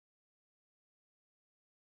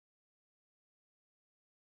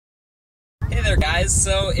there, guys.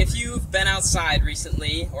 So if you've been outside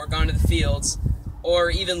recently or gone to the fields or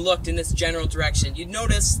even looked in this general direction, you'd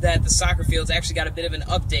notice that the soccer fields actually got a bit of an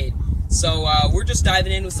update. So we're just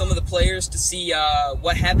diving in with some of the players to see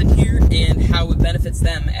what happened here and how it benefits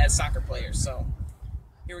them as soccer players. So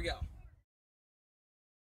here we go.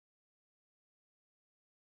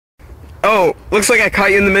 Oh, looks like I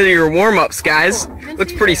caught you in the middle of your warm-ups, guys.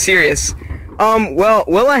 Looks pretty serious. Well,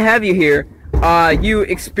 while I have you here, you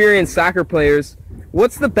experienced soccer players,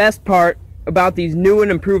 what's the best part about these new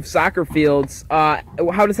and improved soccer fields?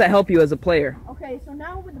 How does that help you as a player? Okay, so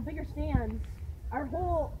now with the bigger stands, our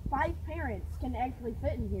whole 5 parents can actually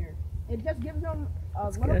fit in here. It just gives them a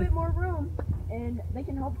little bit more room, and they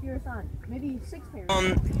can help cheer us on. Maybe 6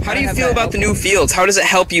 parents. How do you feel about the new fields? How does it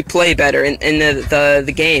help you play better in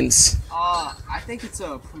the games? I think it's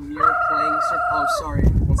a premier playing surface. Oh, sorry.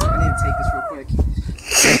 One second, I need to take this real quick.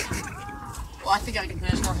 Well, I think I can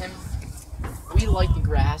finish for him. We like the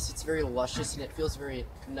grass. It's very luscious and it feels very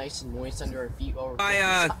nice and moist under our feet while we're playing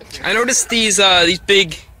soccer. I noticed these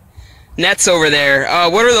big nets over there.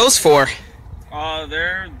 What are those for?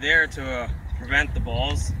 They're there to prevent the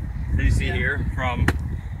balls that you see here from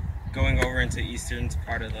going over into eastern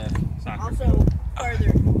part of the soccer field. Also,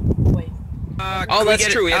 farther away. Oh, that's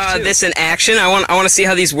true. This in action. I want to see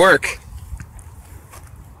how these work.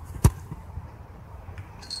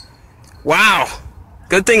 Wow.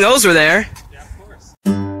 Good thing those were there.